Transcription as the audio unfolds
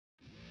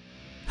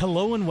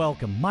Hello and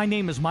welcome. My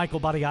name is Michael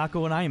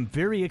Badiaco, and I am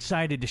very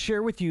excited to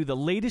share with you the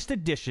latest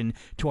addition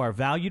to our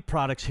valued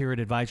products here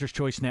at Advisors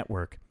Choice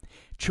Network,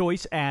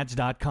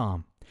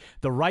 ChoiceAdz.com.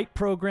 The right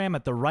program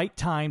at the right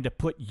time to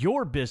put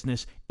your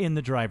business in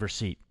the driver's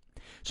seat.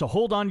 So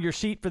hold on to your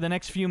seat for the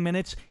next few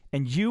minutes,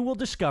 and you will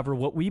discover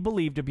what we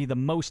believe to be the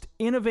most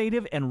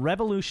innovative and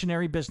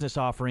revolutionary business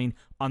offering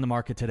on the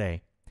market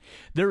today.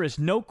 There is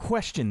no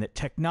question that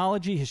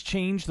technology has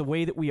changed the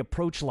way that we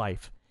approach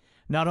life,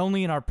 not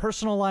only in our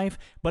personal life,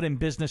 but in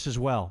business as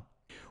well.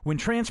 When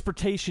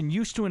transportation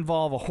used to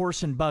involve a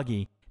horse and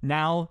buggy,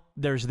 now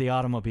there's the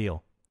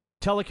automobile.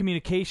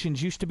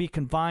 Telecommunications used to be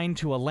confined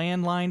to a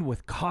landline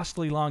with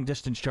costly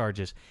long-distance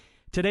charges.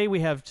 Today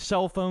we have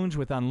cell phones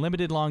with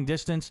unlimited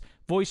long-distance,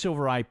 voice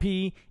over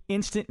IP,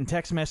 instant and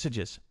text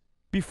messages.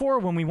 Before,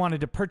 when we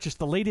wanted to purchase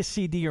the latest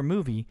CD or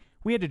movie,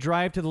 we had to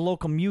drive to the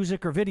local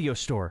music or video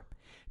store.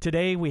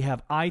 Today we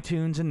have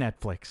iTunes and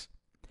Netflix.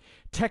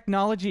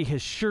 Technology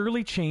has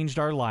surely changed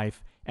our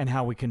life and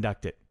how we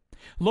conduct it.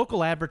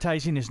 Local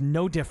advertising is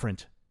no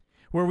different.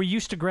 Where we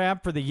used to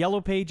grab for the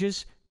yellow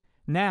pages,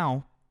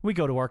 now we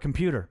go to our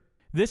computer.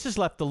 This has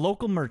left the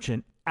local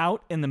merchant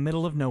out in the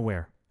middle of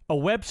nowhere. A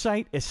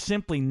website is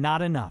simply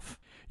not enough.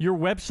 Your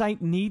website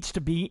needs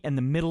to be in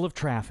the middle of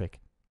traffic.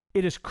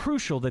 It is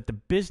crucial that the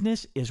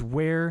business is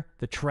where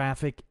the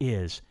traffic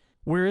is.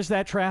 Where is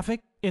that traffic?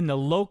 In the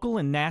local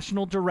and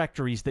national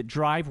directories that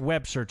drive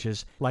web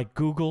searches like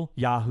Google,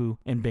 Yahoo,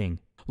 and Bing.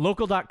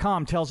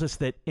 Local.com tells us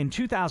that in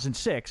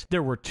 2006,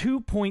 there were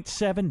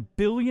 2.7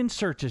 billion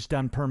searches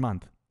done per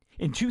month.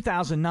 In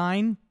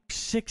 2009,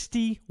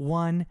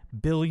 61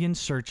 billion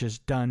searches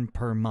done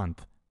per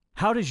month.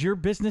 How does your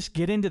business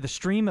get into the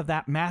stream of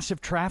that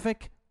massive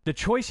traffic? The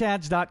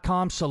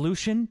ChoiceAdz.com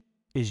solution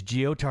is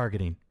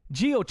geo-targeting.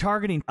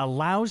 Geo-targeting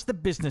allows the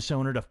business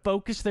owner to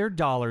focus their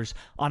dollars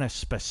on a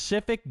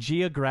specific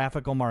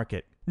geographical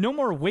market. No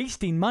more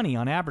wasting money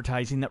on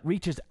advertising that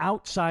reaches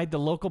outside the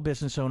local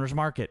business owner's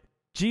market.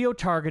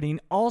 Geo-targeting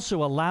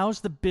also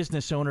allows the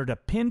business owner to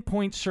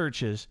pinpoint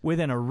searches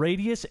within a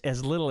radius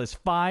as little as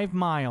 5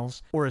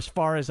 miles or as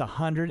far as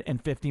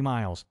 150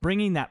 miles,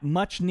 bringing that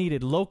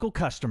much-needed local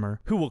customer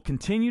who will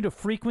continue to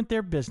frequent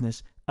their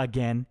business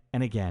again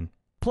and again.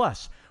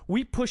 Plus,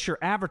 we push your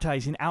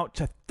advertising out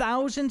to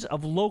thousands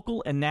of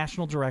local and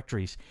national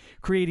directories,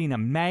 creating a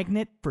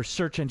magnet for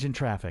search engine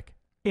traffic.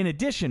 In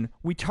addition,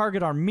 we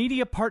target our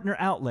media partner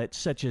outlets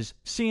such as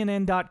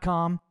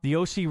CNN.com, the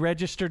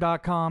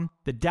OCRegister.com,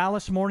 the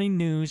Dallas Morning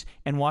News,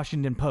 and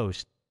Washington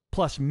Post,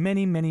 plus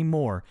many, many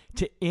more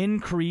to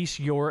increase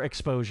your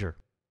exposure.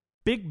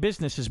 Big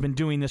business has been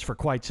doing this for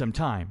quite some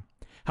time.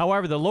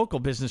 However, the local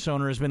business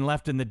owner has been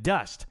left in the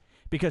dust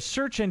because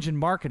search engine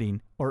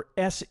marketing, or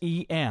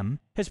SEM,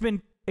 has been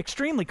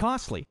extremely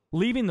costly,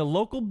 leaving the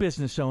local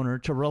business owner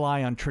to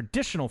rely on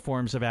traditional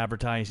forms of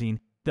advertising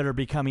that are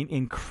becoming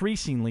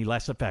increasingly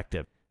less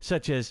effective,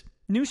 such as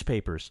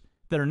newspapers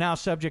that are now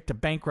subject to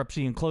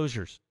bankruptcy and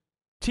closures.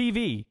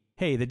 TV,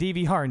 hey, the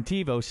DVR and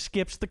TiVo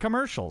skips the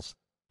commercials.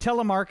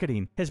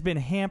 Telemarketing has been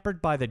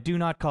hampered by the do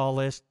not call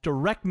list,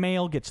 direct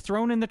mail gets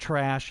thrown in the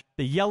trash,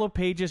 the yellow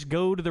pages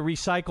go to the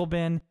recycle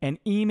bin, and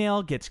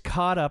email gets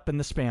caught up in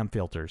the spam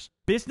filters.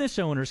 Business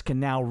owners can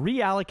now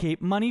reallocate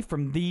money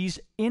from these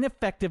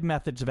ineffective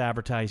methods of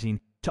advertising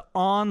to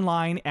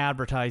online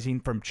advertising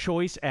from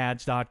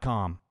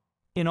ChoiceAdz.com.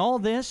 In all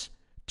this,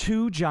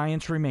 two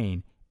giants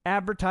remain: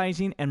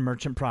 advertising and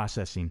merchant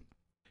processing.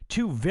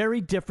 Two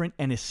very different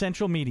and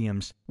essential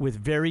mediums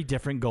with very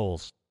different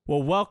goals.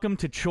 Well, welcome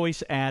to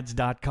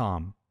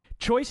ChoiceAdz.com.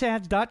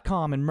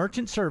 ChoiceAdz.com and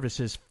Merchant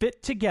Services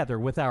fit together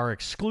with our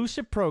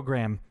exclusive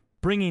program,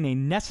 bringing a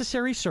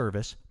necessary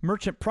service,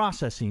 merchant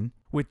processing,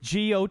 with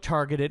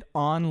geo-targeted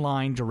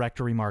online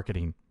directory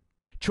marketing.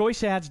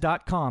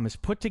 ChoiceAdz.com has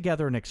put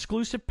together an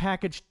exclusive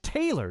package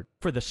tailored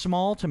for the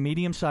small to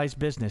medium-sized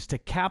business to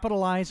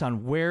capitalize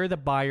on where the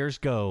buyers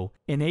go,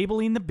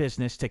 enabling the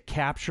business to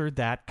capture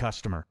that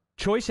customer.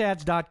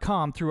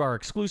 ChoiceAdz.com, through our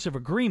exclusive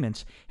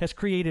agreements, has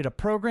created a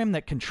program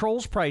that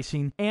controls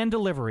pricing and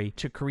delivery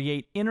to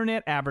create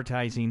internet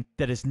advertising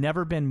that has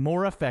never been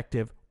more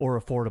effective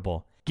or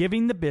affordable,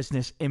 giving the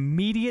business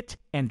immediate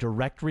and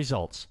direct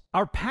results.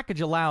 Our package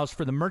allows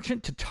for the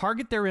merchant to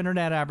target their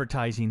internet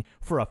advertising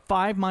for a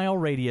 5-mile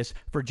radius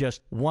for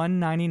just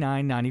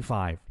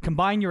 $199.95.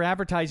 Combine your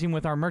advertising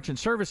with our merchant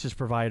services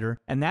provider,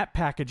 and that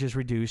package is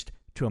reduced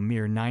to a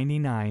mere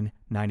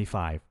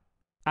 $99.95.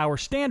 Our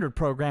standard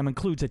program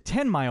includes a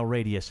 10-mile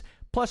radius,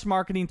 plus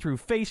marketing through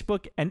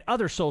Facebook and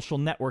other social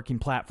networking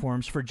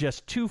platforms for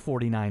just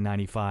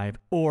 $249.95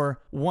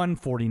 or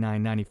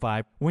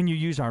 $149.95 when you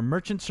use our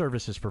merchant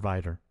services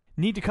provider.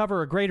 Need to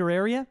cover a greater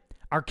area?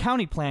 Our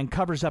county plan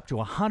covers up to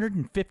a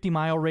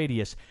 150-mile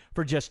radius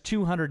for just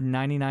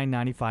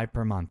 $299.95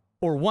 per month,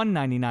 or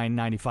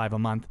 $199.95 a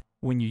month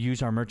when you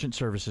use our merchant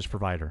services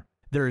provider.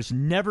 There is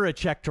never a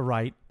check to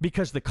write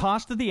because the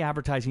cost of the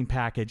advertising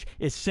package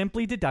is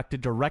simply deducted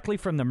directly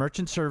from the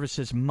merchant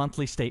services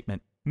monthly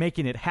statement,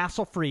 making it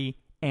hassle-free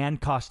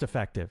and cost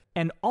effective.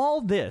 And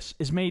all this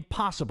is made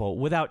possible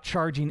without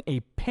charging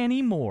a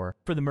penny more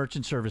for the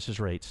merchant services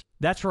rates.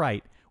 That's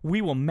right.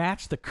 We will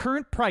match the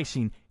current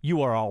pricing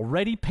you are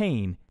already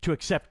paying to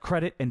accept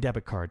credit and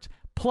debit cards.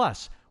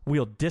 Plus,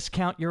 we'll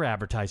discount your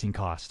advertising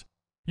cost.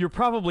 You're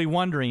probably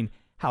wondering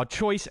how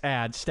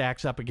ChoiceAdz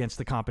stacks up against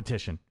the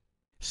competition.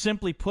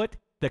 Simply put,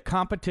 the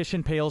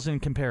competition pales in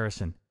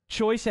comparison.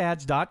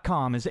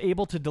 ChoiceAdz.com is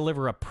able to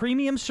deliver a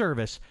premium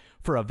service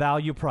for a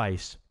value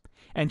price.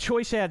 And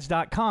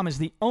ChoiceAdz.com is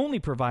the only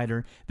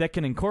provider that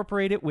can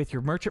incorporate it with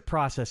your merchant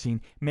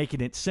processing,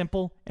 making it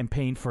simple and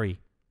pain-free.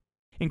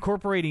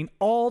 Incorporating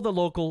all the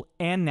local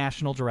and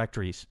national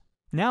directories.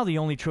 Now the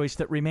only choice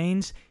that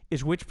remains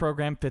is which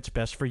program fits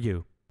best for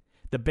you.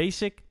 The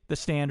basic, the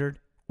standard,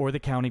 or the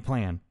county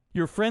plan.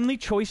 Your friendly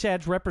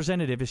ChoiceAdz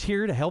representative is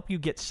here to help you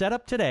get set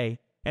up today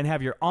and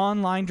have your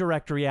online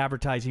directory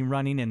advertising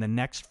running in the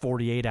next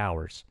 48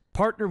 hours.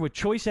 Partner with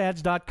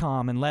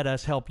ChoiceAdz.com and let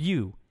us help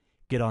you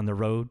get on the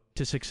road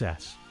to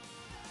success.